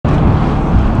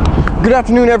Good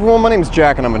afternoon, everyone. My name is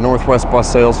Jack and I'm at Northwest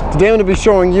Bus Sales. Today I'm going to be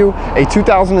showing you a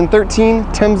 2013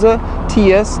 Temsa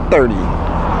TS30.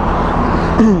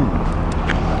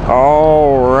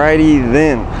 Alrighty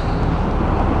then.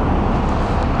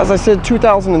 As I said,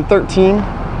 2013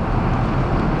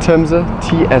 Temsa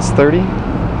TS30.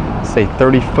 It's a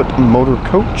 30-foot motor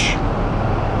coach,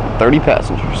 30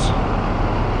 passengers.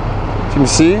 As you can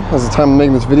see, as the time of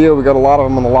making this video, we got a lot of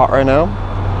them on the lot right now.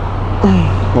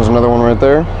 There's another one right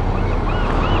there.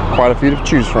 Quite a few to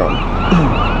choose from.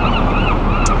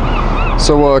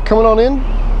 So coming on in,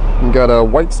 we got a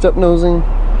white step nosing,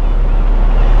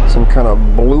 some kind of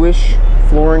bluish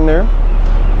flooring there,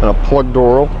 and a plug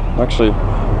door. Actually,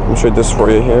 let me show you this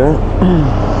for you here.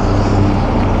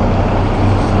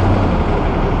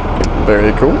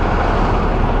 Very cool.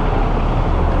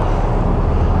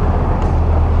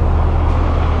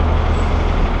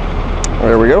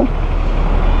 There we go.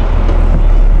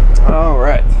 All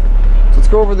right. Let's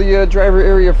go over the driver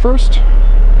area first.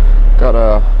 Got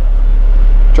a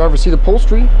driver seat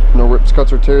upholstery, no rips,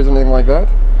 cuts, or tears, anything like that.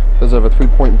 Does have a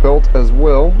 3-point belt as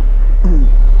well.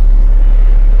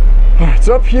 It's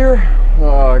up here.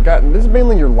 This is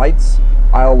mainly your lights,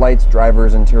 aisle lights,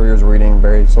 drivers, interiors, reading,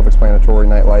 very self-explanatory.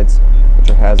 Night lights, which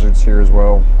are hazards here as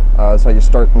well. That's how you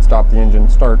start and stop the engine.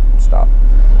 Start, stop.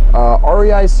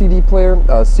 REI CD player,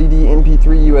 CD,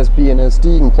 MP3, USB, and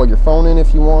SD. You can plug your phone in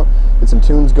if you want. Get some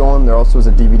tunes going. There also is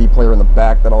a DVD player in the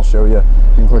back that I'll show you.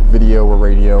 You can click video or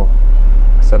radio,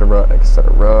 etc.,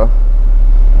 etc.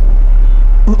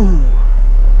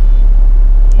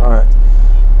 All right,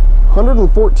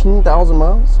 114,000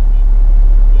 miles.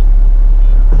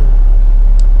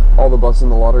 All the buses in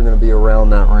the lot are going to be around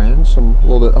that range. Some a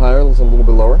little bit higher, some a little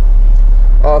bit lower.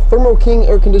 Thermo King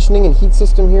air conditioning and heat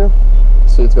system here.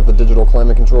 See, it's got the digital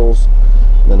climate controls.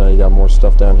 And then you got more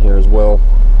stuff down here as well.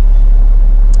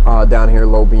 Down here,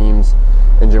 low beams,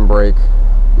 engine brake,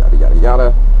 yada yada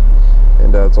yada.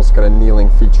 And it's also got a kneeling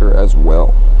feature as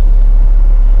well.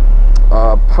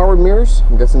 Powered mirrors.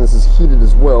 I'm guessing this is heated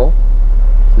as well.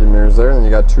 The mirrors there, and then you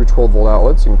got two 12-volt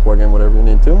outlets. You can plug in whatever you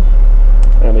need to.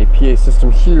 And a PA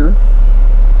system here.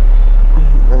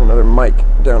 And another mic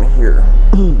down here.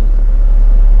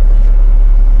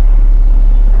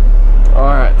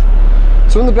 Alright,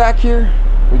 so in the back here,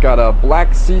 we got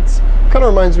black seats. Kind of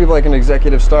reminds me of like an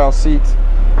executive style seat.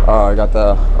 Got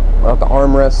the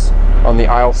armrests on the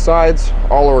aisle sides.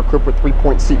 All are equipped with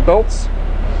 3-point seat belts.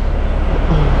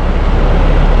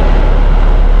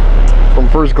 From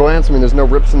first glance, I mean, there's no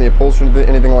rips in the upholstery,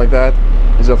 anything like that.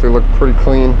 These definitely look pretty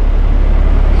clean.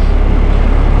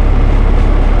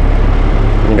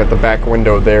 And you got the back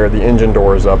window there. The engine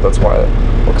door is up, that's why it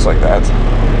looks like that.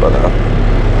 But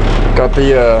got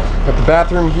the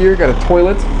bathroom here. Got a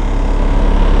toilet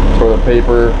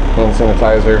paper, hand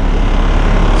sanitizer,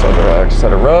 etc.,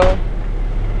 etc.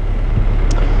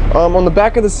 On the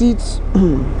back of the seats,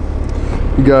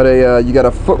 you got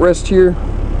a footrest here.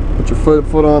 Put your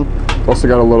foot on. It's also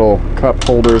got a little cup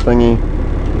holder thingy.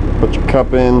 Put your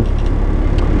cup in.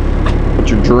 Put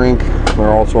your drink. There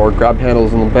also are grab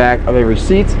handles in the back of every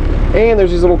seat, and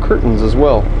there's these little curtains as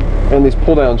well, and these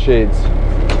pull-down shades.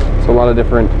 So a lot of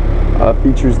different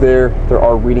features there. There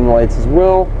are reading lights as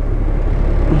well,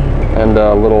 and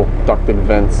little ducted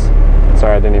vents.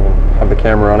 Sorry, I didn't even have the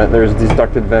camera on it. There's these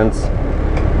ducted vents,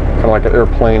 kind of like an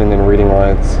airplane, and then reading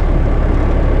lights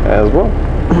as well.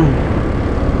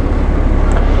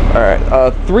 Alright,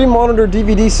 3-monitor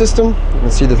DVD system. You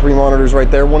can see the 3 monitors right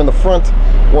there. One in the front,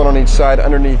 one on each side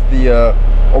underneath the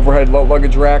overhead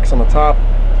luggage racks on the top.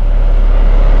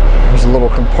 There's a little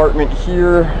compartment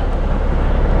here.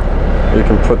 You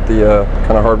can put the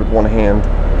kind of hard with one hand,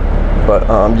 but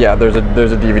yeah, there's a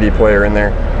DVD player in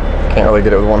there. Can't really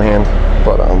get it with one hand,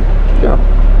 but yeah.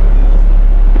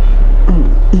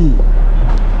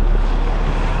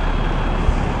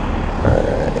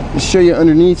 Alright, let's show you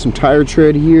underneath some tire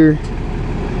tread here.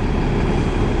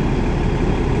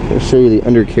 I'll show you the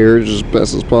undercarriage as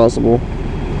best as possible.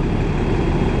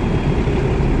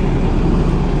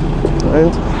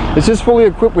 Alright. It's just fully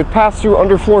equipped with pass-through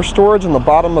underfloor storage on the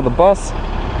bottom of the bus,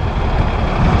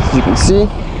 as you can see.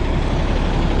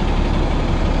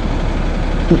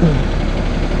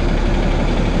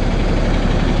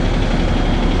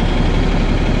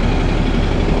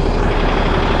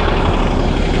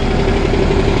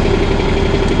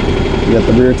 You got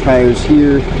the rear tires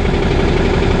here.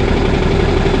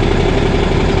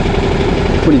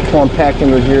 Pretty compact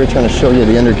under here, trying to show you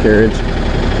the undercarriage.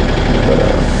 But,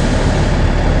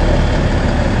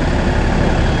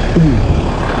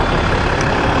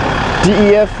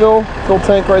 DEF fill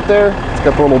tank right there. It's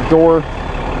got the little door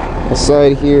on the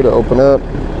side here to open up.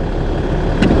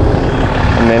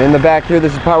 And then in the back here,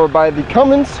 this is powered by the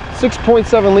Cummins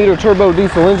 6.7 liter turbo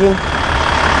diesel engine.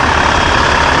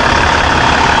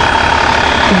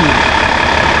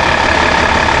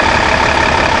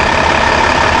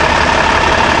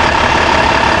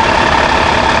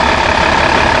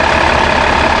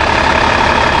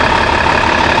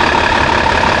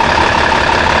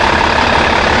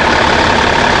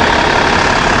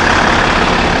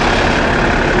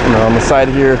 On the side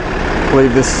here, I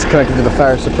believe this is connected to the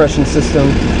fire suppression system.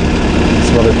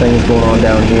 Some other things going on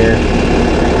down here.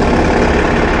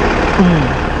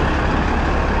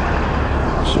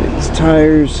 Show you these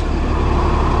tires.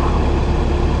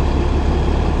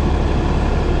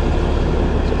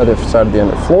 Other side of the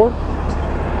underfloor.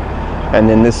 And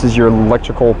then this is your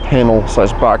electrical panel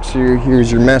slash box here.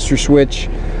 Here's your master switch.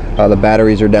 The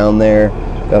batteries are down there.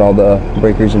 Got all the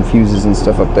breakers and fuses and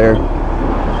stuff up there.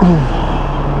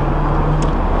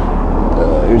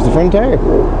 Here's the front tire.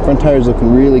 Front tire's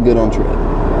looking really good on tread.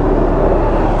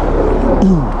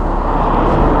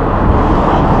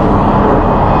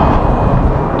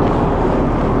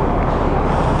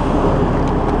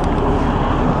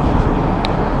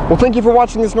 Well, thank you for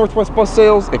watching this Northwest Bus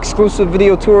Sales exclusive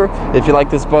video tour. If you like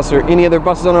this bus or any other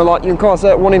buses on our lot, you can call us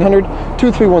at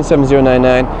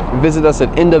 1-800-231-7099. Visit us at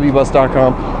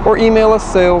nwbus.com or email us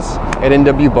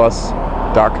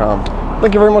sales@nwbus.com.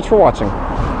 Thank you very much for watching.